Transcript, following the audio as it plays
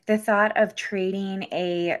the thought of trading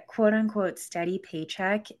a quote unquote steady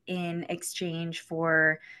paycheck in exchange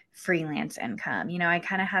for freelance income. I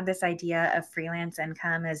kind of had this idea of freelance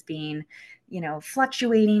income as being,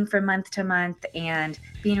 fluctuating from month to month and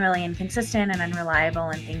being really inconsistent and unreliable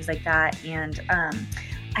and things like that. And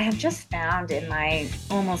I have just found in my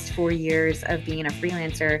almost 4 years of being a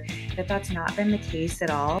freelancer that that's not been the case at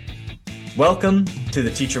all. Welcome to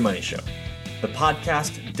the Teacher Money Show, the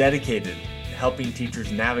podcast dedicated to helping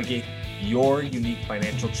teachers navigate your unique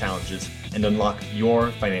financial challenges and unlock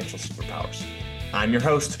your financial superpowers. I'm your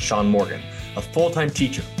host, Sean Morgan, a full-time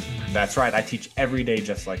teacher. That's right, I teach every day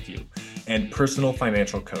just like you, and personal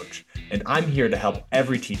financial coach. And I'm here to help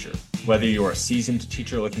every teacher, whether you're a seasoned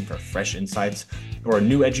teacher looking for fresh insights or a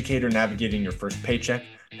new educator navigating your first paycheck,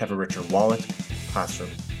 have a richer wallet,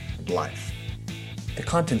 classroom, and life. The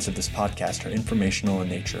contents of this podcast are informational in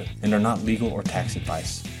nature and are not legal or tax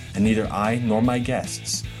advice, and neither I nor my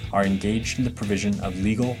guests are engaged in the provision of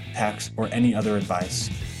legal, tax, or any other advice.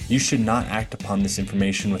 You should not act upon this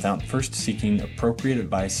information without first seeking appropriate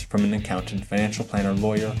advice from an accountant, financial planner,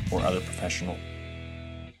 lawyer, or other professional.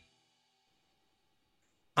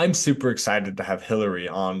 I'm super excited to have Hillary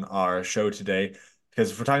on our show today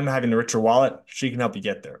because if we're talking about having a richer wallet, she can help you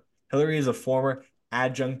get there. Hillary is a former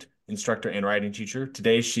adjunct instructor and writing teacher.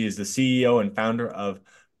 Today, she is the CEO and founder of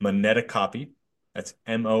Moneta Copy. That's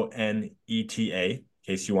Moneta, in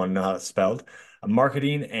case you want to know how it's spelled, a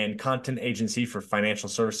marketing and content agency for financial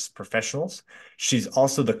service professionals. She's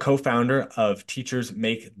also the co-founder of Teachers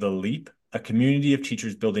Make the Leap, a community of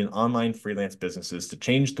teachers building online freelance businesses to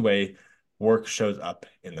change the way work shows up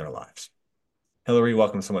in their lives. Hillary,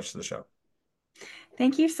 welcome so much to the show.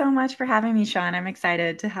 Thank you so much for having me, Sean. I'm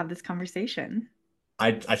excited to have this conversation.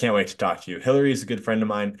 I can't wait to talk to you. Hillary is a good friend of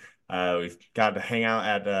mine. We've got to hang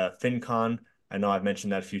out at FinCon. I know I've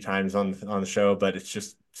mentioned that a few times on the show, but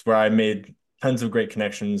it's where I made tons of great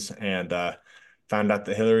connections and found out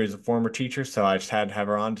that Hillary is a former teacher. So I just had to have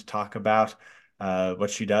her on to talk about what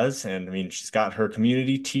she does. And I mean, she's got her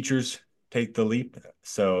community, Teachers Take the Leap.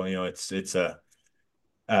 So,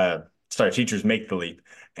 Teachers Make the Leap.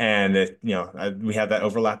 And, we have that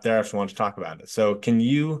overlap there. I just wanted to talk about it. So can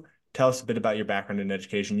you tell us a bit about your background in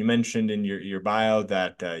education? You mentioned in your bio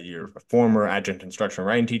that you're a former adjunct instructor and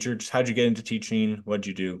writing teacher. Just how'd you get into teaching? What'd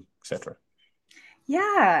you do, etc.?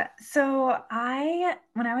 Yeah. So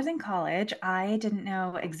when I was in college, I didn't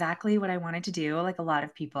know exactly what I wanted to do, like a lot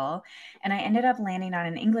of people. And I ended up landing on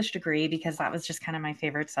an English degree because that was just kind of my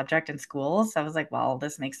favorite subject in school. So I was like, well,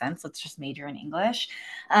 this makes sense. Let's just major in English.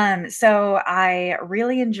 So I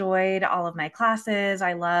really enjoyed all of my classes.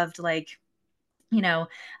 I loved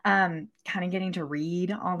kind of getting to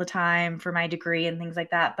read all the time for my degree and things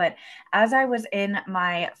like that. But as I was in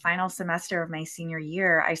my final semester of my senior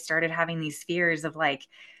year, I started having these fears of like,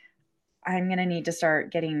 I'm going to need to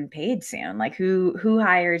start getting paid soon. Like who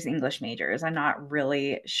hires English majors? I'm not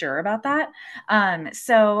really sure about that.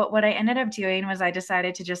 So what I ended up doing was I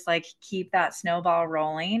decided to just like keep that snowball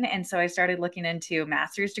rolling. And so I started looking into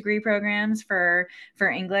master's degree programs for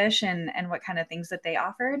English and what kind of things that they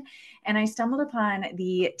offered. And I stumbled upon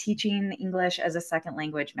the Teaching English as a Second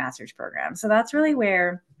Language master's program. So that's really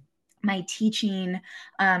where my teaching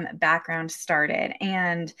background started.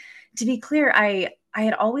 And to be clear, I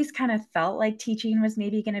had always kind of felt like teaching was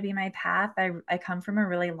maybe going to be my path. I come from a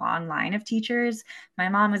really long line of teachers. My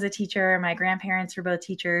mom was a teacher. My grandparents were both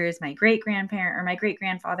teachers. My great grandparent or my great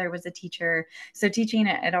grandfather was a teacher. So teaching,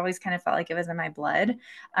 it always kind of felt like it was in my blood.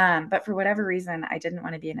 But for whatever reason, I didn't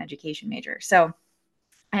want to be an education major. So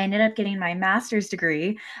I ended up getting my master's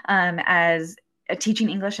degree as teaching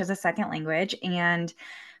English as a second language. And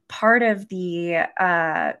part of the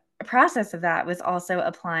process of that was also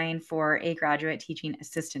applying for a graduate teaching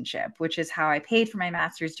assistantship, which is how I paid for my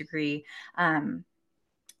master's degree. And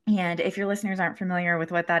if your listeners aren't familiar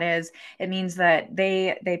with what that is, it means that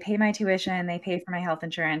they pay my tuition, they pay for my health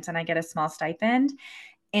insurance, and I get a small stipend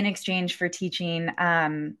in exchange for teaching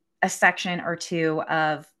a section or two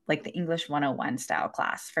of like the English 101 style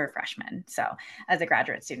class for freshmen. So as a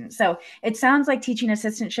graduate student. So it sounds like teaching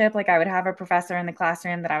assistantship, like I would have a professor in the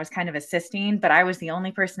classroom that I was kind of assisting, but I was the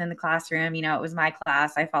only person in the classroom. It was my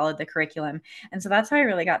class. I followed the curriculum. And so that's how I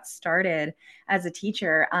really got started as a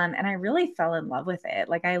teacher. And I really fell in love with it.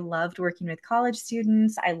 Like I loved working with college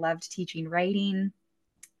students. I loved teaching writing.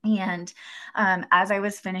 And as I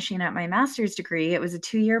was finishing up my master's degree, it was a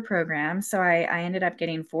 2-year program. So I ended up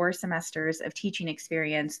getting 4 semesters of teaching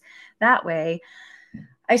experience that way.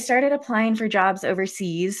 I started applying for jobs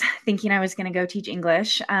overseas, thinking I was going to go teach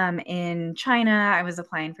English in China. I was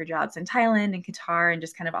applying for jobs in Thailand and Qatar and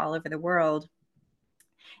just kind of all over the world.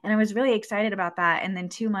 And I was really excited about that. And then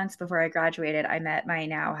 2 months before I graduated, I met my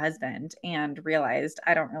now husband and realized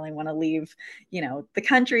I don't really want to leave, the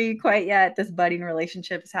country quite yet. This budding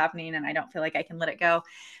relationship is happening and I don't feel like I can let it go.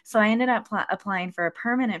 So I ended up applying for a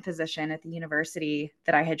permanent position at the university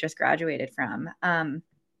that I had just graduated from.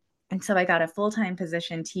 And so I got a full time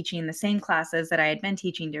position teaching the same classes that I had been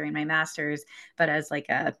teaching during my master's, but as like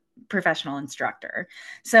a professional instructor.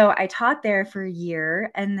 So I taught there for a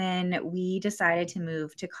year and then we decided to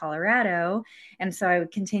move to Colorado. And so I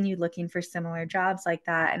continued looking for similar jobs like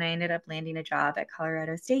that. And I ended up landing a job at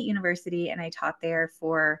Colorado State University and I taught there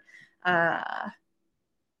for, now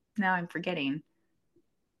I'm forgetting,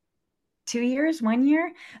 2 years, 1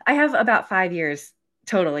 year. I have about 5 years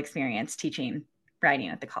total experience teaching writing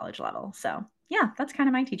at the college level. So yeah, that's kind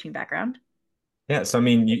of my teaching background. Yeah, so I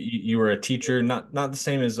mean, you were a teacher, not the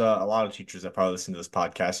same as a lot of teachers that probably listen to this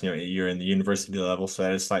podcast. You're in the university level, so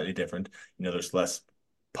that is slightly different. There's less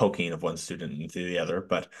poking of one student into the other,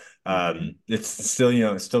 but Mm-hmm. it's still,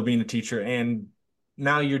 it's still being a teacher, and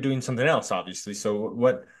now you're doing something else, obviously. So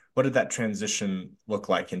what did that transition look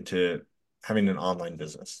like into having an online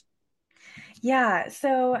business? Yeah.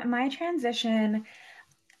 So my transition,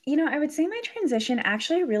 I would say my transition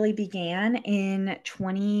actually really began in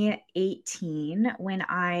 2018 when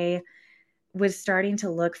I was starting to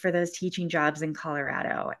look for those teaching jobs in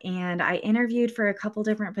Colorado. And I interviewed for a couple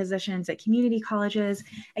different positions at community colleges.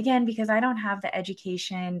 Again, because I don't have the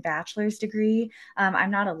education bachelor's degree,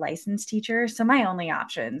 I'm not a licensed teacher. So my only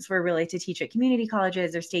options were really to teach at community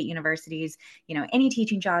colleges or state universities, any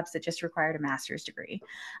teaching jobs that just required a master's degree.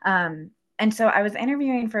 And so I was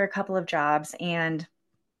interviewing for a couple of jobs and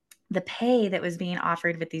the pay that was being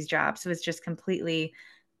offered with these jobs was just completely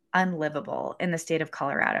unlivable in the state of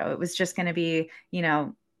Colorado. It was just going to be,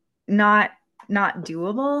 not not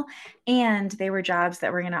doable, and they were jobs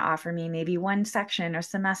that were going to offer me maybe one section a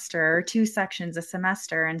semester or two sections a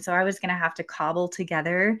semester, and so I was going to have to cobble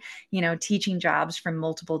together, teaching jobs from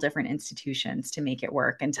multiple different institutions to make it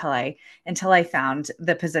work until I found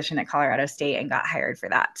the position at Colorado State and got hired for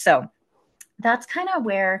that. So that's kind of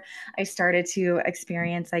where I started to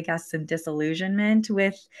experience, I guess, some disillusionment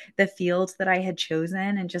with the field that I had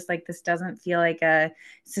chosen. And just like, this doesn't feel like a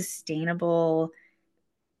sustainable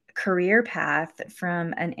career path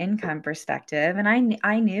from an income perspective. And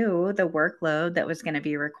I knew the workload that was going to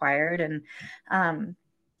be required. And um,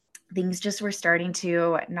 things just were starting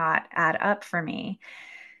to not add up for me.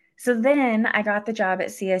 So then I got the job at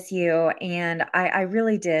CSU and I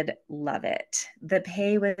really did love it. The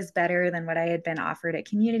pay was better than what I had been offered at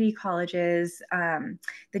community colleges.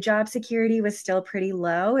 The job security was still pretty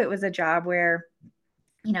low. It was a job where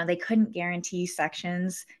they couldn't guarantee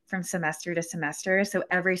sections from semester to semester. So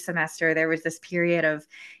every semester there was this period of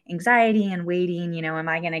anxiety and waiting, am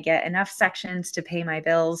I going to get enough sections to pay my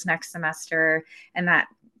bills next semester? And that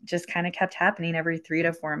just kind of kept happening every 3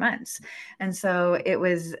 to 4 months. And so it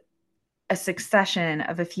was a succession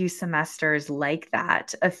of a few semesters like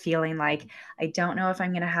that, of feeling like I don't know if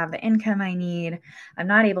I'm going to have the income I need. I'm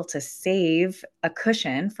not able to save a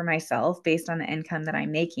cushion for myself based on the income that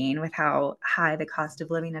I'm making with how high the cost of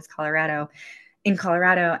living is in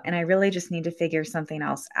Colorado. And I really just need to figure something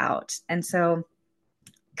else out. And so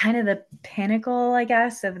kind of the pinnacle, I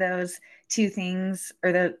guess, of those two things,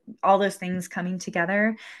 or all those things coming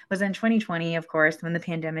together, was in 2020, of course, when the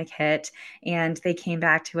pandemic hit and they came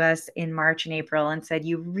back to us in March and April and said,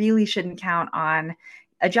 you really shouldn't count on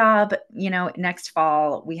a job, next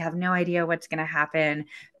fall. We have no idea what's going to happen.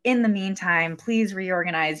 In the meantime, please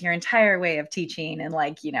reorganize your entire way of teaching and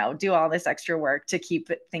do all this extra work to keep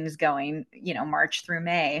things going, March through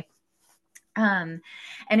May. Um,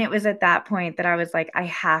 and it was at that point that I was like, I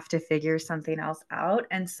have to figure something else out.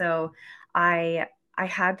 And so I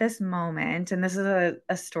had this moment, and this is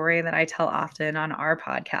a story that I tell often on our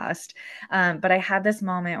podcast. But I had this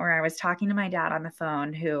moment where I was talking to my dad on the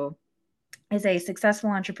phone, who is a successful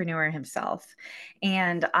entrepreneur himself.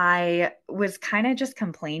 And I was kind of just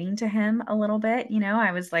complaining to him a little bit.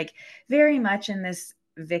 I was like very much in this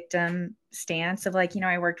victim stance of like,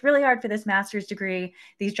 I worked really hard for this master's degree.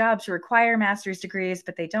 These jobs require master's degrees,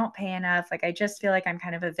 but they don't pay enough. Like, I just feel like I'm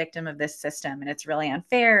kind of a victim of this system and it's really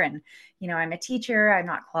unfair. And, I'm a teacher. I'm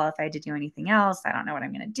not qualified to do anything else. I don't know what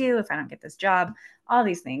I'm going to do if I don't get this job, all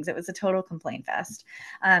these things. It was a total complaint fest.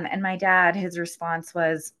 And my dad, his response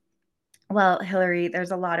was, well, Hillary,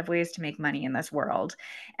 there's a lot of ways to make money in this world.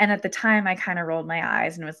 And at the time, I kind of rolled my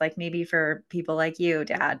eyes and was like, maybe for people like you,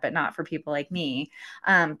 Dad, but not for people like me.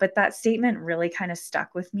 But that statement really kind of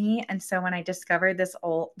stuck with me. And so when I discovered this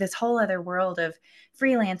whole other world of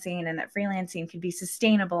freelancing, and that freelancing could be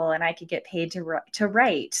sustainable and I could get paid to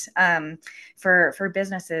write for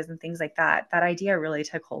businesses and things like that, that idea really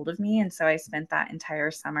took hold of me. And so I spent that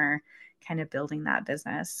entire summer kind of building that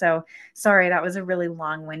business. So sorry, that was a really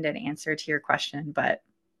long-winded answer to your question, but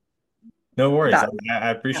No worries. that, I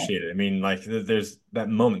yeah. appreciate it. I mean, like there's that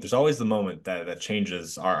moment. There's always the moment that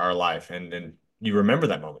changes our life, and you remember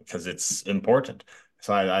that moment because it's important.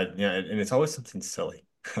 So and it's always something silly.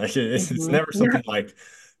 Like it's Mhm. never Yeah. something like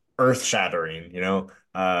earth shattering.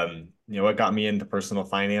 What got me into personal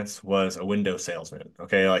finance was a window salesman.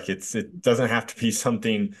 Okay, like it doesn't have to be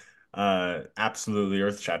something absolutely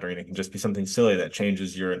earth shattering. It can just be something silly that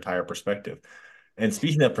changes your entire perspective. And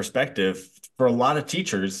speaking of perspective, for a lot of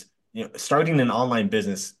teachers, starting an online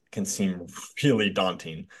business can seem really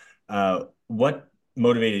daunting. What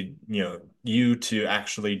motivated, you to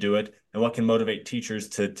actually do it, and what can motivate teachers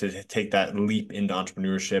to take that leap into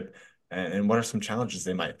entrepreneurship, and what are some challenges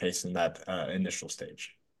they might face in that initial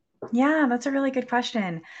stage? Yeah, that's a really good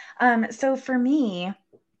question. So for me,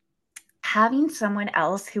 having someone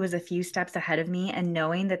else who was a few steps ahead of me and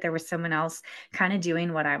knowing that there was someone else kind of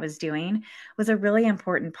doing what I was doing was a really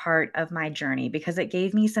important part of my journey because it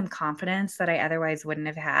gave me some confidence that I otherwise wouldn't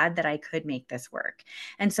have had that I could make this work.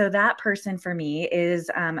 And so that person for me is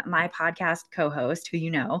my podcast co host, who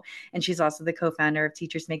you know, and she's also the co founder of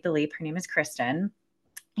Teachers Make the Leap. Her name is Kristen.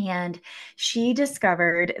 And she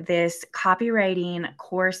discovered this copywriting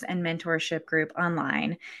course and mentorship group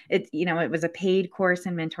online. It was a paid course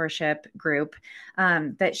and mentorship group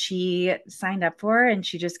that she signed up for. And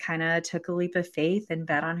she just kind of took a leap of faith and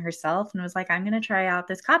bet on herself and was like, I'm going to try out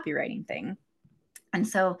this copywriting thing. And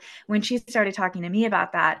so when she started talking to me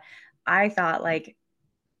about that, I thought, like,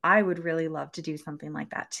 I would really love to do something like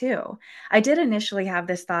that too. I did initially have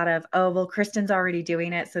this thought of, oh, well, Kristen's already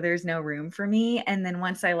doing it, so there's no room for me. And then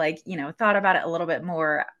once I thought about it a little bit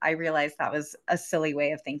more, I realized that was a silly way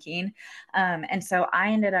of thinking. And so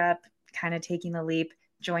I ended up kind of taking the leap,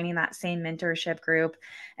 joining that same mentorship group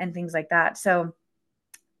and things like that. So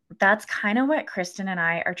that's kind of what Kristen and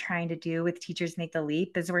I are trying to do with Teachers Make the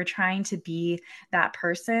Leap is we're trying to be that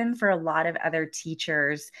person for a lot of other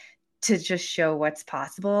teachers to just show what's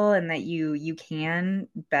possible and that you can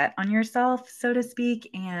bet on yourself, so to speak,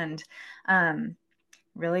 and um,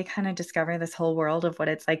 really kind of discover this whole world of what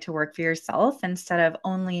it's like to work for yourself instead of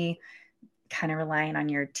only kind of relying on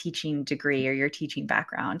your teaching degree or your teaching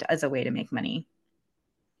background as a way to make money.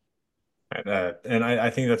 And I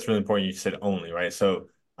think that's really important. You said only, right? So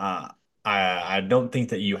I don't think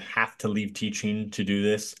that you have to leave teaching to do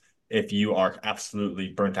this. If you are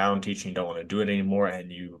absolutely burnt out on teaching, don't want to do it anymore,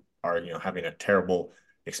 and you are, having a terrible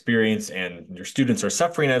experience and your students are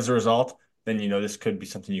suffering as a result, then, this could be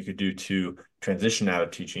something you could do to transition out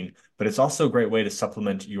of teaching. But it's also a great way to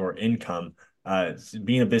supplement your income.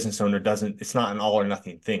 Being a business owner it's not an all or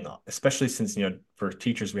nothing thing, especially since, for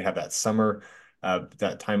teachers, we have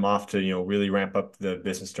that time off to really ramp up the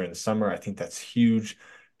business during the summer. I think that's huge.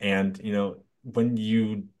 And when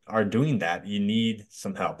you are doing that, you need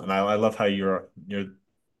some help. And I love how you're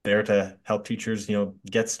there to help teachers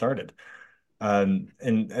get started. And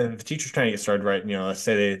if the teacher's trying to get started, right, let's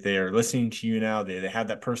say they are listening to you now, they have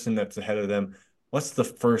that person that's ahead of them. What's the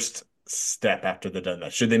first step after they've done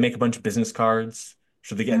that? Should they make a bunch of business cards?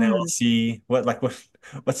 Should they get an Hmm. LLC?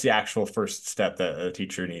 What's the actual first step that a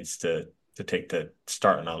teacher needs to take to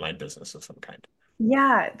start an online business of some kind?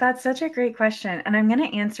 Yeah, that's such a great question. And I'm going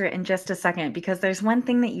to answer it in just a second because there's one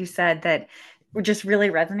thing that you said that just really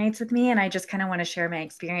resonates with me. And I just kind of want to share my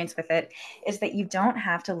experience with it is that you don't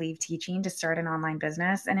have to leave teaching to start an online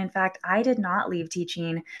business. And in fact, I did not leave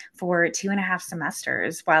teaching for 2.5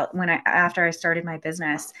 semesters after I started my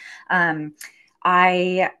business.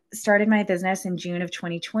 I started my business in June of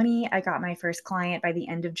 2020. I got my first client by the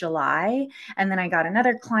end of July. And then I got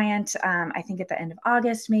another client, I think at the end of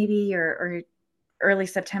August, maybe, or early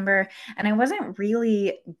September. And I wasn't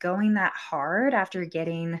really going that hard after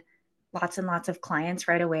getting lots and lots of clients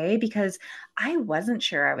right away because I wasn't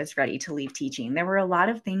sure I was ready to leave teaching. There were a lot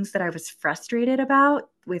of things that I was frustrated about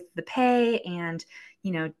with the pay and,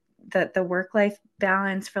 you know, the work life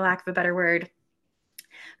balance, for lack of a better word.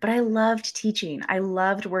 But I loved teaching. I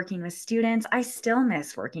loved working with students. I still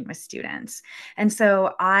miss working with students. And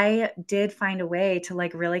so I did find a way to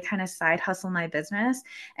like really kind of side hustle my business.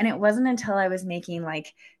 And it wasn't until I was making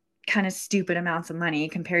like kind of stupid amounts of money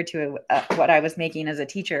compared to what I was making as a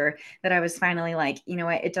teacher, that I was finally like, you know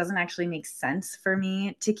what, it doesn't actually make sense for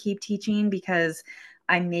me to keep teaching because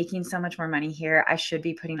I'm making so much more money here. I should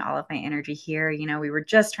be putting all of my energy here. You know, we were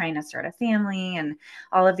just trying to start a family and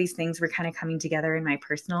all of these things were kind of coming together in my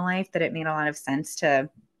personal life that it made a lot of sense to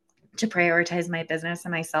prioritize my business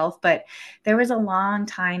and myself. But there was a long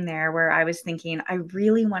time there where I was thinking, I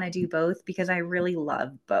really want to do both because I really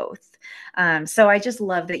love both. So I just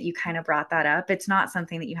love that you kind of brought that up. It's not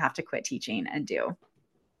something that you have to quit teaching and do.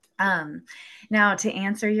 Um, Now, to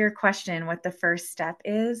answer your question, what the first step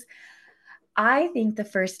is, I think the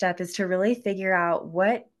first step is to really figure out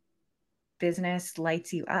what business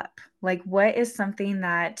lights you up? Like, what is something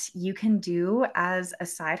that you can do as a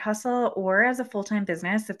side hustle or as a full time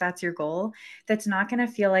business, if that's your goal, that's not going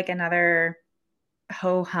to feel like another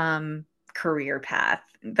ho hum career path?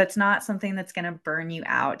 That's not something that's going to burn you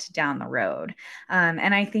out down the road.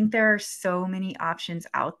 And I think there are so many options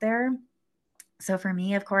out there. So for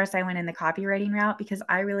me, of course, I went in the copywriting route because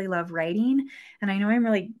I really love writing and I know I'm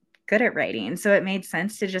really good at writing. So it made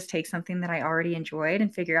sense to just take something that I already enjoyed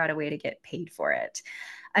and figure out a way to get paid for it.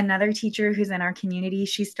 Another teacher who's in our community,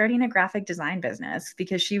 she's starting a graphic design business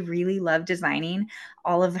because she really loved designing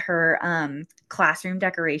all of her classroom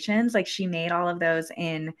decorations. Like she made all of those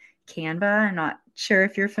in Canva. I'm not sure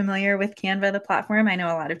if you're familiar with Canva, the platform. I know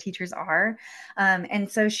a lot of teachers are. And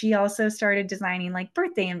so she also started designing like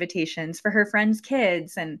birthday invitations for her friends'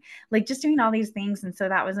 kids and like just doing all these things. And so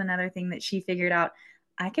that was another thing that she figured out.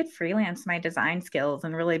 I could freelance my design skills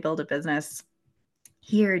and really build a business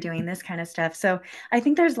here doing this kind of stuff. So I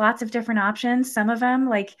think there's lots of different options. Some of them,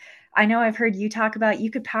 like I know I've heard you talk about,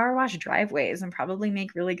 you could power wash driveways and probably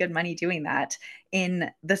make really good money doing that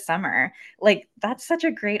in the summer. Like that's such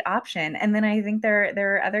a great option. And then I think there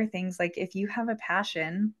are other things like if you have a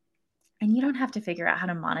passion and you don't have to figure out how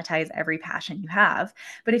to monetize every passion you have.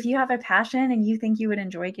 But if you have a passion and you think you would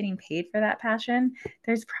enjoy getting paid for that passion,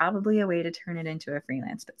 there's probably a way to turn it into a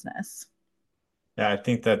freelance business. Yeah, I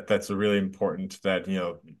think that that's a really important that,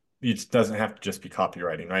 it doesn't have to just be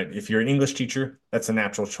copywriting, right? If you're an English teacher, that's a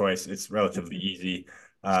natural choice. It's relatively easy.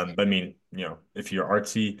 But I mean, if you're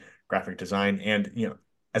artsy, graphic design, and,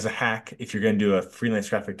 as a hack, if you're going to do a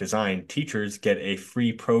freelance graphic design, teachers get a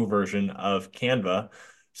free pro version of Canva.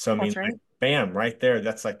 So, I mean, That's like, right. bam, right there.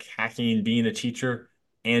 That's like hacking being a teacher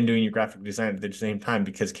and doing your graphic design at the same time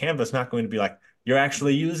because Canva's not going to be like, you're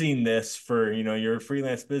actually using this for, your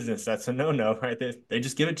freelance business. That's a no-no, right? They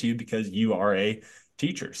just give it to you because you are a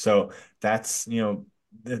teacher. So that's,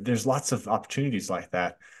 there's lots of opportunities like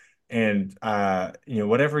that. And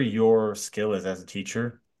whatever your skill is as a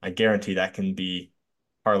teacher, I guarantee that can be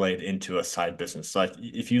parlayed into a side business. Like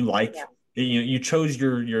if you Yeah. like, you chose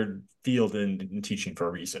your field in teaching for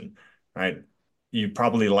a reason, right? You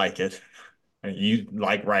probably like it. Right? You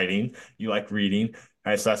like writing, you like reading,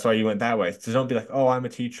 right? So that's why you went that way. So don't be like, oh, I'm a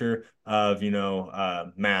teacher of,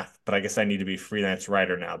 math, but I guess I need to be a freelance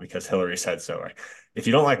writer now because Hillary said so, right? If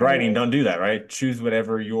you don't like Right. writing, don't do that, right? Choose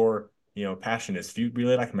whatever your, passion is. If you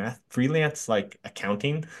really like math, freelance, like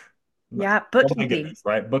accounting, Yeah. oh my Bookkeeping. goodness,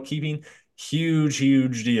 right? Bookkeeping, huge,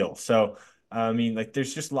 huge deal. So, I mean, like,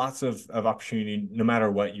 there's just lots of opportunity, no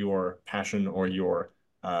matter what your passion or your,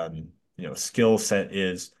 skill set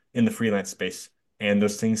is in the freelance space. And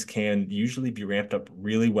those things can usually be ramped up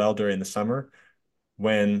really well during the summer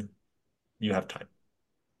when you have time.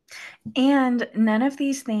 And none of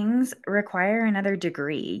these things require another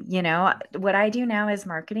degree. You know, what I do now is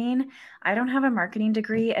marketing. I don't have a marketing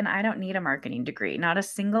degree and I don't need a marketing degree. Not a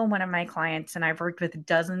single one of my clients, and I've worked with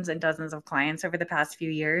dozens and dozens of clients over the past few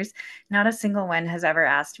years, not a single one has ever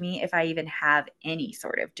asked me if I even have any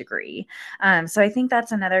sort of degree. So I think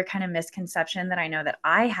that's another kind of misconception that I know that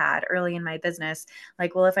I had early in my business.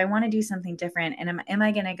 Like, well, if I want to do something different, and am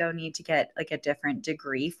I going to go need to get like a different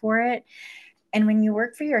degree for it? And when you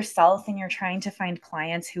work for yourself and you're trying to find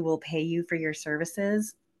clients who will pay you for your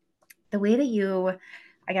services, the way that you,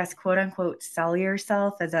 I guess, quote unquote, sell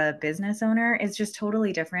yourself as a business owner is just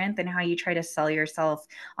totally different than how you try to sell yourself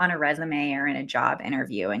on a resume or in a job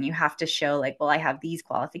interview. And you have to show, like, well, I have these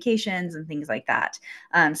qualifications and things like that.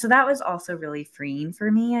 So that was also really freeing for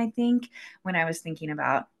me, I think, when I was thinking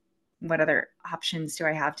about what other options do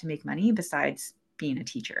I have to make money besides being a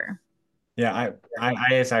teacher. Yeah,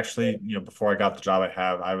 I is actually, before I got the job I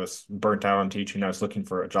have, I was burnt out on teaching. I was looking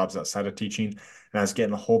for jobs outside of teaching, and I was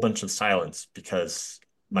getting a whole bunch of silence because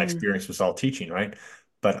my Mm. experience was all teaching, right?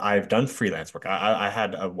 But I've done freelance work. I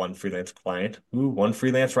had one freelance client, one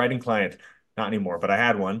freelance writing client, not anymore, but I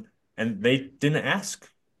had one, and they didn't ask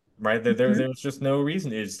right? Mhm. There's just no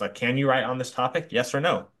reason. It's like, can you write on this topic? Yes or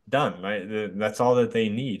no? Done, right? That's all that they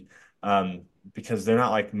need. Um, because they're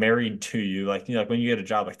not like married to you. Like, like when you get a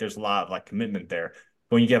job, like there's a lot of like commitment there.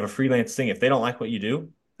 When you have a freelance thing, if they don't like what you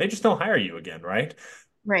do, they just don't hire you again, right?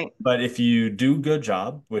 Right. But if you do a good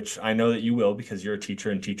job, which I know that you will because you're a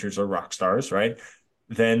teacher and teachers are rock stars, right?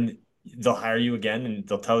 Then they'll hire you again and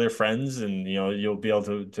they'll tell their friends and you'll be able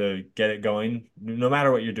to get it going no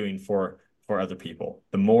matter what you're doing for other people.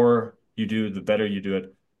 The more you do, the better you do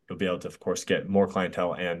it. You'll be able to, of course, get more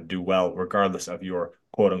clientele and do well regardless of your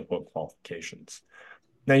quote unquote qualifications.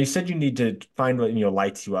 Now, you said you need to find what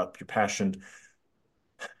lights you up, your passion.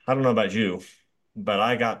 I don't know about you, but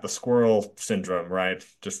I got the squirrel syndrome, right?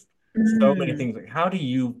 Just so many Mm, things. Like, how do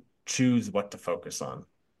you choose what to focus on?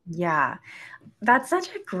 yeah. That's such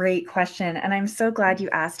a great question. And I'm so glad you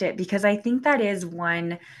asked it because I think that is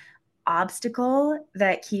one obstacle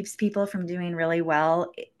that keeps people from doing really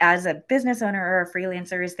well as a business owner or a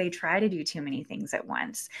freelancer is they try to do too many things at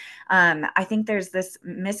once. I think there's this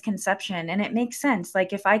misconception, and it makes sense.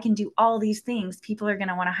 Like, if I can do all these things, people are going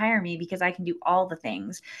to want to hire me because I can do all the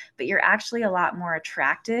things. But you're actually a lot more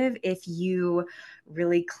attractive if you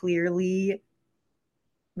really clearly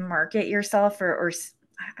market yourself or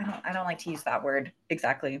I don't like to use that word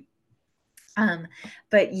exactly. Um,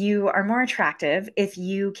 but you are more attractive if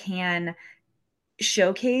you can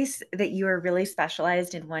showcase that you are really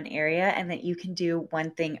specialized in one area and that you can do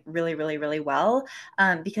one thing really, really, really well,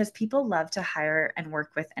 because people love to hire and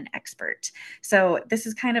work with an expert. So this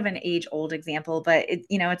is kind of an age-old example, but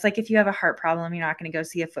it's like if you have a heart problem, you're not going to go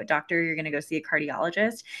see a foot doctor, you're going to go see a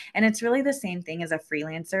cardiologist, and it's really the same thing as a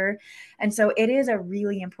freelancer. And so it is a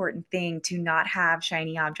really important thing to not have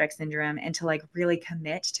shiny object syndrome and to like really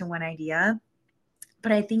commit to one idea.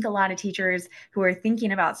 But I think a lot of teachers who are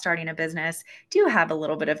thinking about starting a business do have a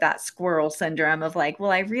little bit of that squirrel syndrome of like, well,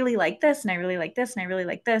 I really like this and I really like this and I really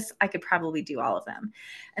like this. I could probably do all of them.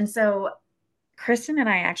 And so Kristen and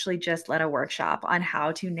I actually just led a workshop on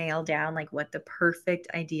how to nail down like what the perfect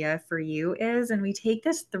idea for you is. And we take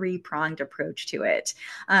this three-pronged approach to it.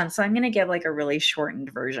 So I'm going to give like a really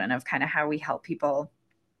shortened version of kind of how we help people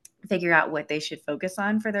figure out what they should focus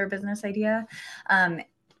on for their business idea. Um,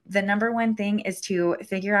 the number one thing is to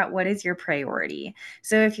figure out what is your priority.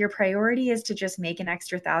 So if your priority is to just make an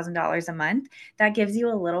extra $1,000 a month, that gives you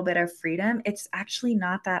a little bit of freedom. It's actually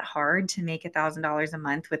not that hard to make $1,000 a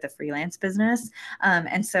month with a freelance business.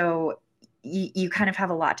 And so you kind of have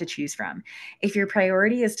a lot to choose from. If your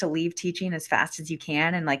priority is to leave teaching as fast as you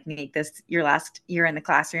can and like make this your last year in the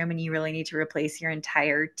classroom and you really need to replace your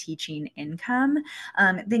entire teaching income,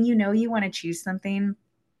 then you want to choose something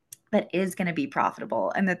that is going to be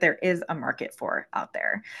profitable and that there is a market for out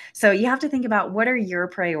there. So you have to think about what are your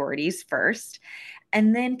priorities first,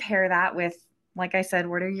 and then pair that with, like I said,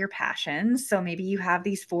 what are your passions? So maybe you have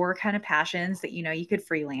these four kind of passions that you could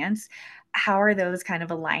freelance. How are those kind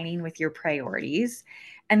of aligning with your priorities?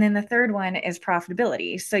 And then the third one is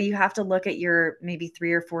profitability. So you have to look at your maybe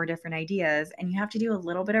three or four different ideas and you have to do a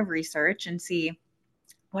little bit of research and see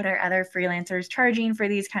what are other freelancers charging for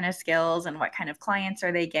these kind of skills and what kind of clients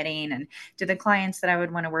are they getting, and do the clients that I would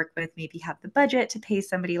want to work with maybe have the budget to pay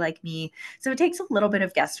somebody like me. So it takes a little bit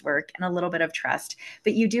of guesswork and a little bit of trust,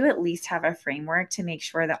 but you do at least have a framework to make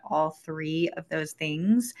sure that all three of those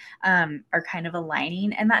things are kind of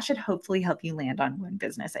aligning, and that should hopefully help you land on one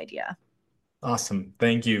business idea. Awesome.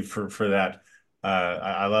 Thank you for that.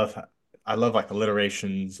 I love like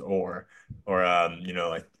alliterations or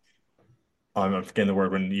like I'm forgetting the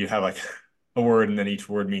word when you have like a word and then each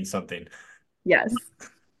word means something. Yes.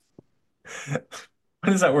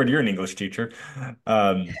 What is that word? You're an English teacher.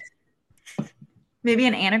 Um, Maybe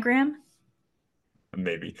an anagram.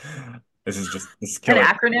 maybe. This is An killing.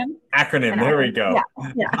 acronym. Acronym. An There we acronym. Yeah.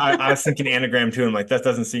 go. Yeah. I was thinking anagram too. And I'm like, that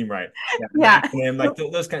doesn't seem right. Yeah, an Yeah. acronym, like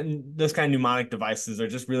those kind of mnemonic devices are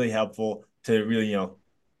just really helpful to really,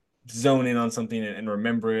 zone in on something and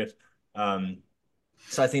remember it. Um,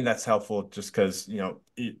 so I think that's helpful just because,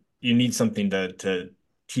 you need something to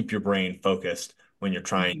keep your brain focused when you're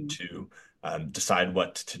trying Mhm. to decide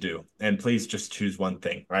what to do. And please just choose one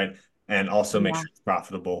thing, right? And also make Yeah. sure it's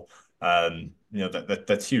profitable.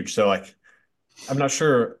 That's huge. So like I'm not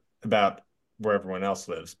sure about where everyone else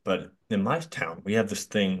lives, but in my town, we have this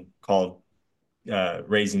thing called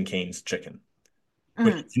Raising Cane's Chicken,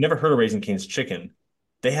 which Mm. if you never heard of Raising Cane's Chicken,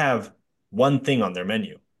 they have one thing on their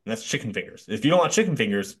menu, and that's chicken fingers. If you don't want chicken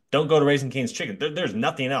fingers, don't go to Raising Cane's Chicken. There's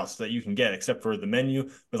nothing else that you can get except for the menu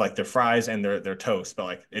with like their fries and their toast, but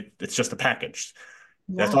like it's just a package.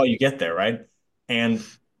 That's Yeah. all you get there, right? And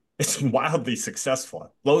it's wildly successful.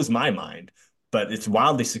 It blows my mind. but it's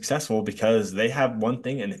wildly successful because they have one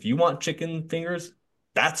thing. And if you want chicken fingers,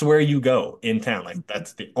 that's where you go in town. Like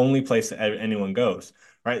that's the only place that anyone goes,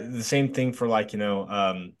 right? The same thing for like,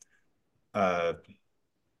 uh,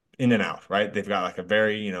 in and out, right? They've got like a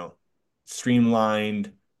very,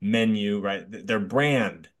 streamlined menu, right? Their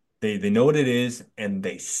brand, they know what it is and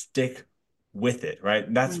they stick with it,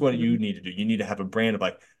 right? That's what you Mm-hmm. need to do. You need to have a brand of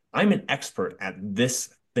like, I'm an expert at this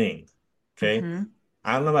thing. Okay. Mm-hmm.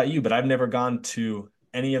 I don't know about you, but I've never gone to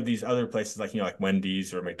any of these other places like, like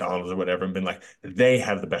Wendy's or McDonald's or whatever and been like, they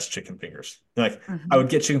have the best chicken fingers. Like I Mm-hmm. would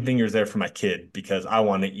get chicken fingers there for my kid because I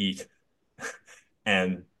want to eat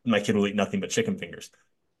and my kid will eat nothing but chicken fingers.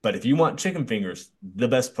 But if you want chicken fingers, the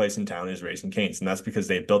best place in town is Raising Cane's, and that's because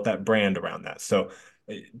they built that brand around that. So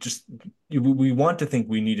just we want to think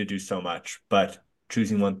we need to do so much, but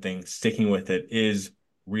choosing one thing, sticking with it is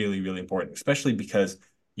really, really important, especially because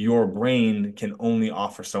your brain can only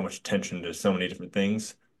offer so much attention to so many different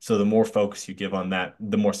things. So the more focus you give on that,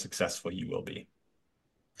 the more successful you will be.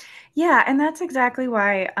 Yeah, and that's exactly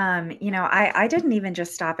why, I didn't even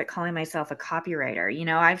just stop at calling myself a copywriter.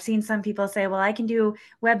 I've seen some people say, well, I can do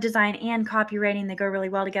web design and copywriting. They go really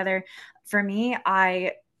well together. For me,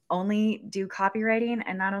 I only do copywriting.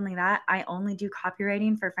 And not only that, I only do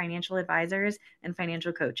copywriting for financial advisors and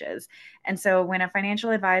financial coaches. And so when a financial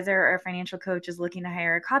advisor or a financial coach is looking to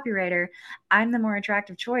hire a copywriter, I'm the more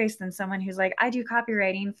attractive choice than someone who's like, I do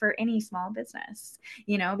copywriting for any small business,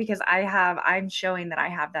 because I'm showing that I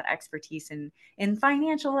have that expertise in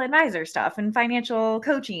financial advisor stuff and financial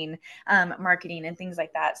coaching, marketing and things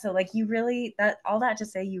like that. So like all that to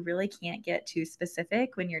say, you really can't get too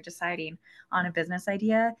specific when you're deciding on a business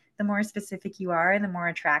idea. The more specific you are, the more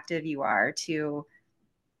attractive you are to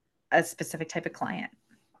a specific type of client.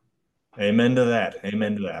 Amen to that.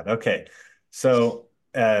 Amen to that. Okay. So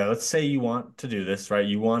let's say you want to do this, right?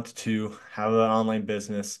 You want to have an online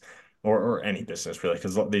business or any business really,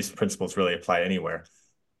 because these principles really apply anywhere.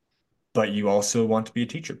 But you also want to be a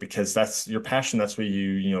teacher because that's your passion. That's what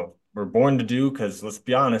were born to do. Because let's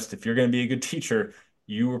be honest, if you're going to be a good teacher,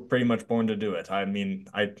 you were pretty much born to do it. I mean,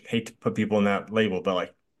 I hate to put people in that label, but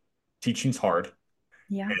like teaching's hard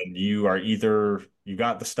Yeah. and you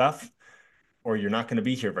got the stuff or you're not going to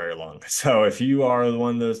be here very long. So if you are the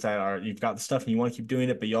one of those that you've got the stuff and you want to keep doing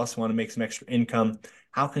it, but you also want to make some extra income,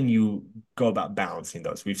 how can you go about balancing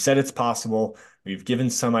those? We've said it's possible. We've given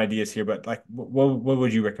some ideas here, but like, what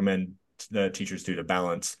would you recommend the teachers do to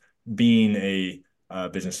balance being a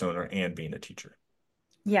business owner and being a teacher?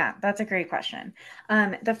 Yeah, that's a great question.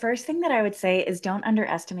 The first thing that I would say is don't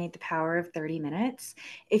underestimate the power of 30 minutes.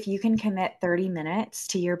 If you can commit 30 minutes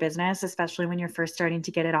to your business, especially when you're first starting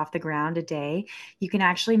to get it off the ground a day, you can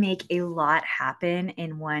actually make a lot happen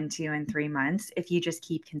in 1, 2, and 3 months if you just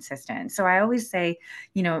keep consistent. So I always say,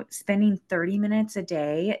 spending 30 minutes a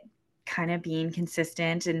day, kind of being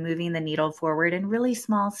consistent and moving the needle forward in really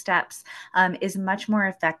small steps, is much more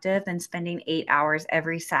effective than spending 8 hours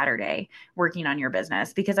every Saturday working on your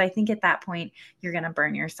business, because I think at that point you're going to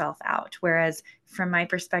burn yourself out. Whereas from my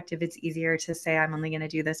perspective, it's easier to say I'm only going to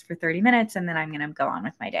do this for 30 minutes and then I'm going to go on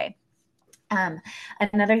with my day. Um,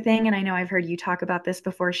 Another thing, and I know I've heard you talk about this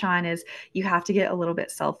before, Sean, is you have to get a little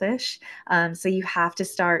bit selfish. So you have to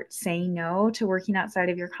start saying no to working outside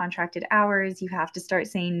of your contracted hours. You have to start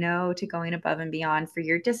saying no to going above and beyond for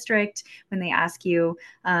your district when they ask you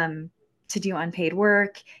to do unpaid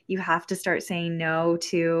work. You have to start saying no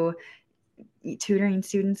to tutoring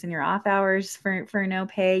students in your off hours for no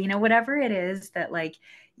pay, whatever it is that like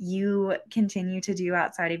you continue to do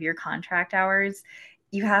outside of your contract hours.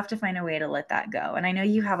 You have to find a way to let that go. And I know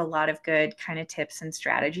you have a lot of good kind of tips and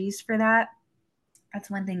strategies for that. That's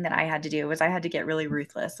one thing that I had to do, was I had to get really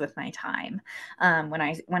ruthless with my time, when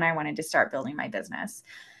I wanted to start building my business.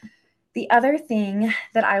 The other thing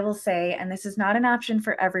that I will say, and this is not an option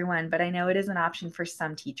for everyone, but I know it is an option for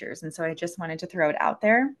some teachers, and so I just wanted to throw it out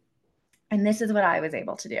there, and this is what I was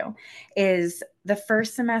able to do, is the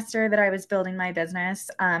first semester that I was building my business,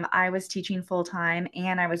 I was teaching full time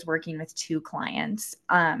and I was working with two clients.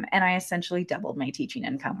 And I essentially doubled my teaching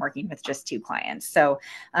income working with just two clients. So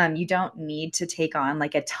you don't need to take on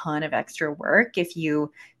like a ton of extra work if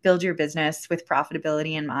you build your business with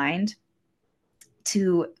profitability in mind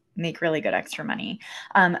to make really good extra money.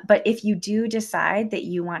 But if you do decide that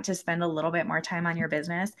you want to spend a little bit more time on your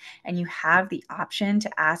business and you have the option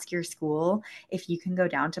to ask your school if you can go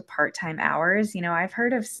down to part-time hours, I've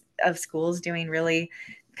heard of schools doing really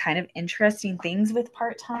kind of interesting things with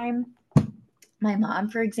part-time. My mom,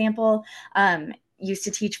 for example, used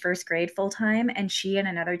to teach first grade full time, and she and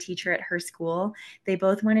another teacher at her school, they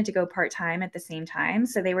both wanted to go part time at the same time.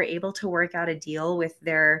 So they were able to work out a deal with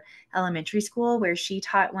their elementary school where she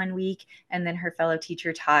taught one week and then her fellow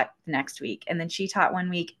teacher taught the next week. And then she taught one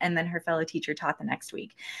week and then her fellow teacher taught the next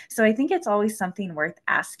week. So I think it's always something worth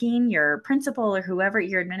asking your principal or whoever,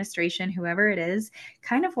 your administration, whoever it is,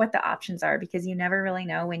 kind of what the options are, because you never really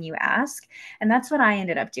know when you ask. And that's what I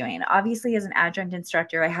ended up doing. Obviously, as an adjunct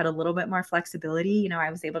instructor, I had a little bit more flexibility.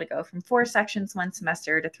 I was able to go from 4 sections one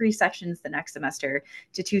semester to 3 sections the next semester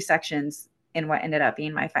to 2 sections in what ended up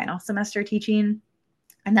being my final semester teaching.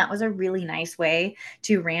 And that was a really nice way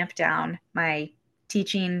to ramp down my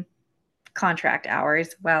teaching contract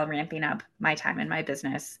hours while ramping up my time in my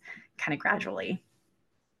business kind of gradually.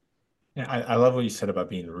 Yeah, I love what you said about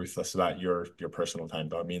being ruthless about your personal time,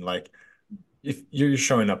 though. I mean, like if you're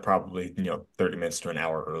showing up probably, 30 minutes to an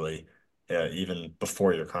hour early, even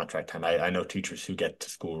before your contract time. I know teachers who get to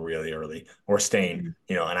school really early or staying, Mm-hmm.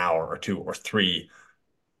 an hour or two or three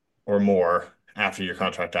or more after your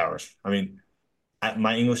contract hours. I mean,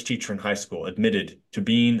 my English teacher in high school admitted to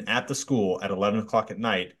being at the school at 11 o'clock at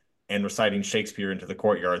night and reciting Shakespeare into the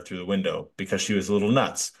courtyard through the window because she was a little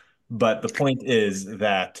nuts. But the point is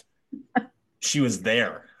that she was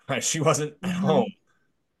there, right? She wasn't at home Mm-hmm.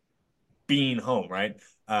 being home, right?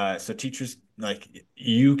 So teachers, like,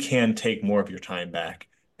 you can take more of your time back,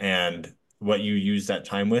 and what you use that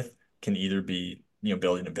time with can either be,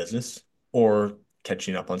 building a business or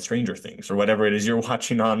catching up on Stranger Things or whatever it is you're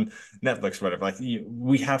watching on Netflix or whatever. Like,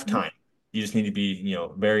 we have time. You just need to be,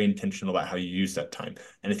 very intentional about how you use that time.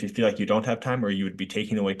 And if you feel like you don't have time or you would be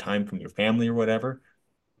taking away time from your family or whatever,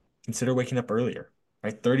 consider waking up earlier,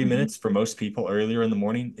 right? 30 Mm-hmm. minutes for most people earlier in the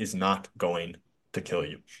morning is not going to kill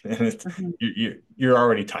you. And Mm-hmm. you're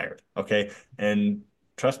already tired, okay? And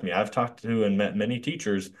trust me, I've talked to and met many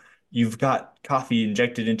teachers. You've got coffee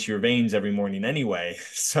injected into your veins every morning anyway.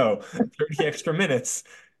 So 30 extra minutes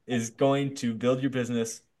is going to build your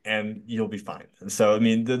business and you'll be fine. So, I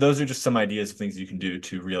mean, those are just some ideas of things you can do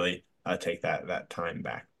to really take that time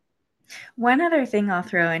back. One other thing I'll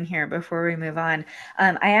throw in here before we move on.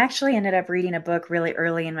 I actually ended up reading a book really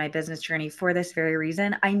early in my business journey for this very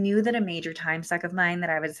reason. I knew that a major time suck of mine that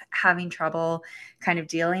I was having trouble kind of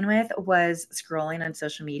dealing with was scrolling on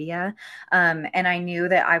social media. And I knew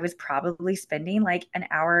that I was probably spending like an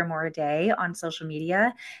hour or more a day on social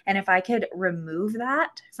media. And if I could remove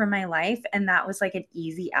that from my life, and that was like an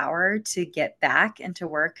easy hour to get back and to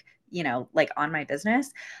work, like on my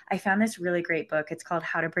business, I found this really great book. It's called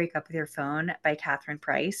How to Break Up with Your Phone by Catherine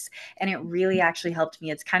Price. And it really actually helped me.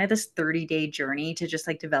 It's kind of this 30-day journey to just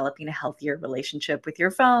like developing a healthier relationship with your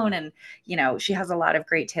phone. And, she has a lot of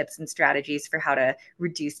great tips and strategies for how to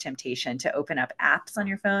reduce temptation to open up apps on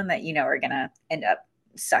your phone that, are going to end up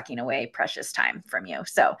sucking away precious time from you.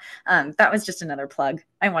 So that was just another plug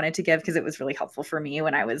I wanted to give because it was really helpful for me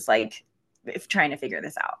when I was like trying to figure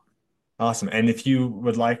this out. Awesome. And if you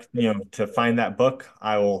would like, to find that book,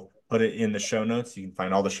 I will put it in the show notes. You can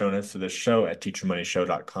find all the show notes to this show at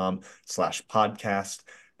teachermoneyshow.com/podcast.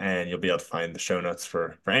 And you'll be able to find the show notes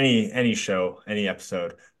for any show, any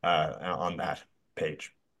episode on that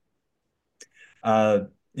page. Uh,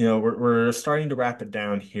 we're starting to wrap it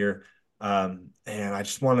down here. And I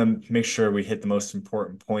just want to make sure we hit the most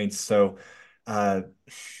important points. So, uh,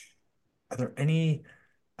 are there any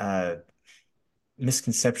uh,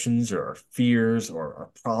 misconceptions or fears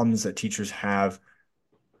or problems that teachers have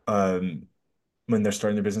um, when they're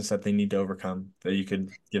starting their business that they need to overcome that you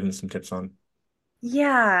could give them some tips on?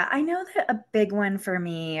 Yeah, I know that a big one for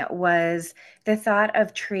me was the thought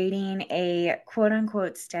of trading a quote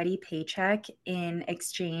unquote steady paycheck in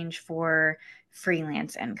exchange for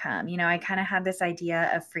freelance income. I kind of had this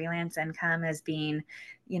idea of freelance income as being,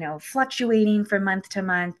 fluctuating from month to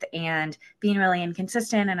month and being really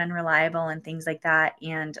inconsistent and unreliable and things like that.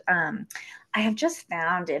 And I have just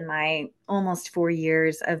found in my almost 4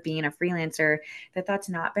 years of being a freelancer that that's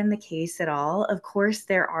not been the case at all. Of course,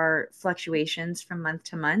 there are fluctuations from month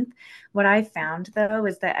to month. What I found though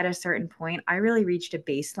is that at a certain point, I really reached a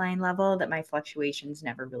baseline level that my fluctuations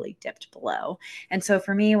never really dipped below. And so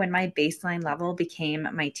for me, when my baseline level became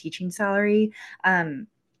my teaching salary,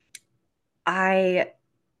 I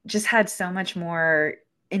just had so much more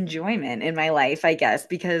enjoyment in my life, I guess,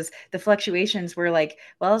 because the fluctuations were like,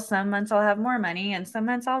 well, some months I'll have more money and some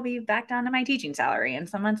months I'll be back down to my teaching salary and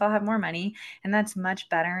some months I'll have more money. And that's much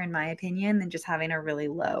better, in my opinion, than just having a really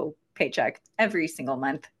low paycheck every single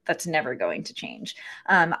month. That's never going to change.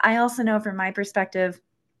 I also know from my perspective,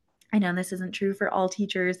 I know this isn't true for all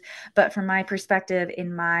teachers, but from my perspective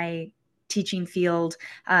in my teaching field,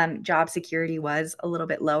 job security was a little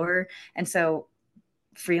bit lower. And so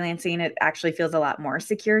freelancing, it actually feels a lot more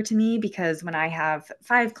secure to me because when I have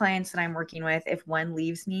 5 clients that I'm working with, if one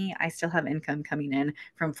leaves me, I still have income coming in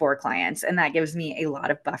from 4 clients. And that gives me a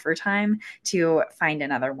lot of buffer time to find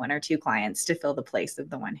another 1 or 2 clients to fill the place of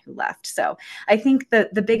the one who left. So I think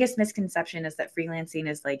the biggest misconception is that freelancing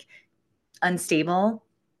is like unstable.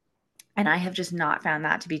 And I have just not found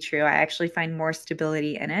that to be true. I actually find more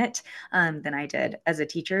stability in it than I did as a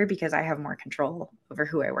teacher because I have more control over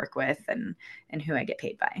who I work with and who I get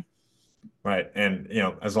paid by. Right. And,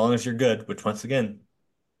 as long as you're good, which once again,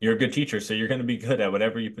 you're a good teacher, so you're going to be good at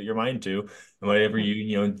whatever you put your mind to and whatever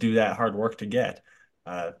do that hard work to get.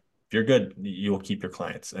 If you're good, you will keep your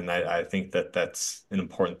clients. And I think that that's an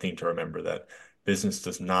important thing to remember, that business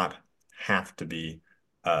does not have to be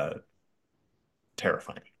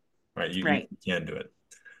terrifying, right? You Right. can do it.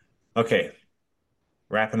 Okay.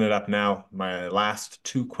 Wrapping it up now, my last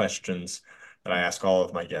 2 questions that I ask all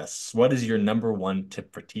of my guests. What is your number one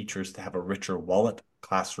tip for teachers to have a richer wallet,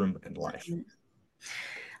 classroom, and life?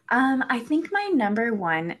 I think my number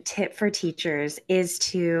one tip for teachers is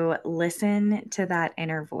to listen to that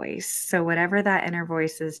inner voice. So whatever that inner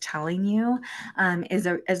voice is telling you is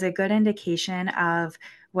a good indication of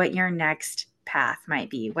what your next path might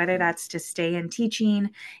be, whether that's to stay in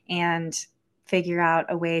teaching and figure out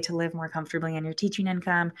a way to live more comfortably in your teaching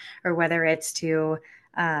income, or whether it's to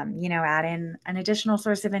add in an additional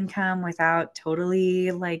source of income without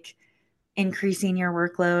totally like increasing your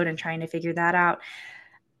workload and trying to figure that out.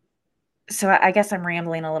 So I guess I'm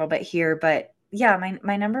rambling a little bit here, but yeah,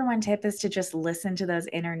 my number one tip is to just listen to those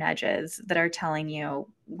inner nudges that are telling you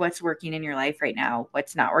what's working in your life right now,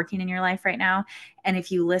 what's not working in your life right now. And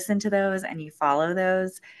if you listen to those and you follow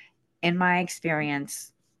those, in my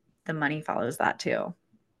experience, the money follows that too.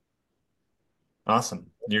 Awesome.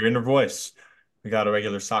 Your inner voice. We got a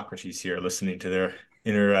regular Socrates here listening to their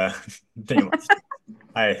inner thing.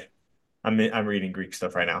 I'm reading Greek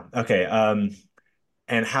stuff right now. Okay.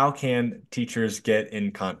 And how can teachers get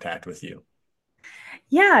in contact with you?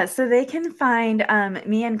 Yeah, so they can find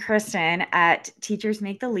me and Kristen at Teachers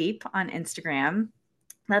Make the Leap on Instagram.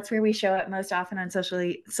 That's where we show up most often on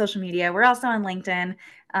social media. We're also on LinkedIn,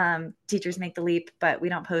 Teachers Make the Leap, but we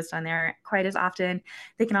don't post on there quite as often.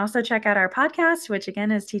 They can also check out our podcast, which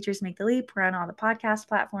again is Teachers Make the Leap. We're on all the podcast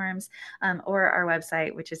platforms, or our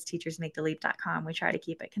website, which is teachersmaketheleap.com. We try to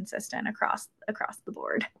keep it consistent across the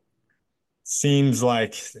board. Seems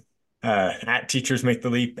like at Teachers Make the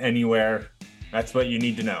Leap anywhere. That's what you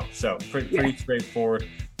need to know. So pretty straightforward.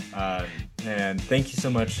 And thank you so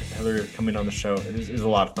much, Hillary, for coming on the show. It is a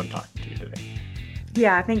lot of fun talking to you today.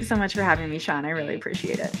 Yeah, thanks so much for having me, Sean. I really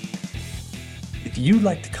appreciate it. If you'd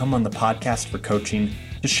like to come on the podcast for coaching,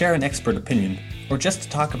 to share an expert opinion, or just to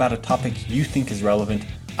talk about a topic you think is relevant,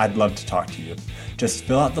 I'd love to talk to you. Just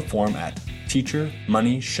fill out the form at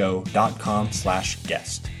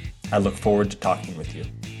teachermoneyshow.com/guest. I look forward to talking with you.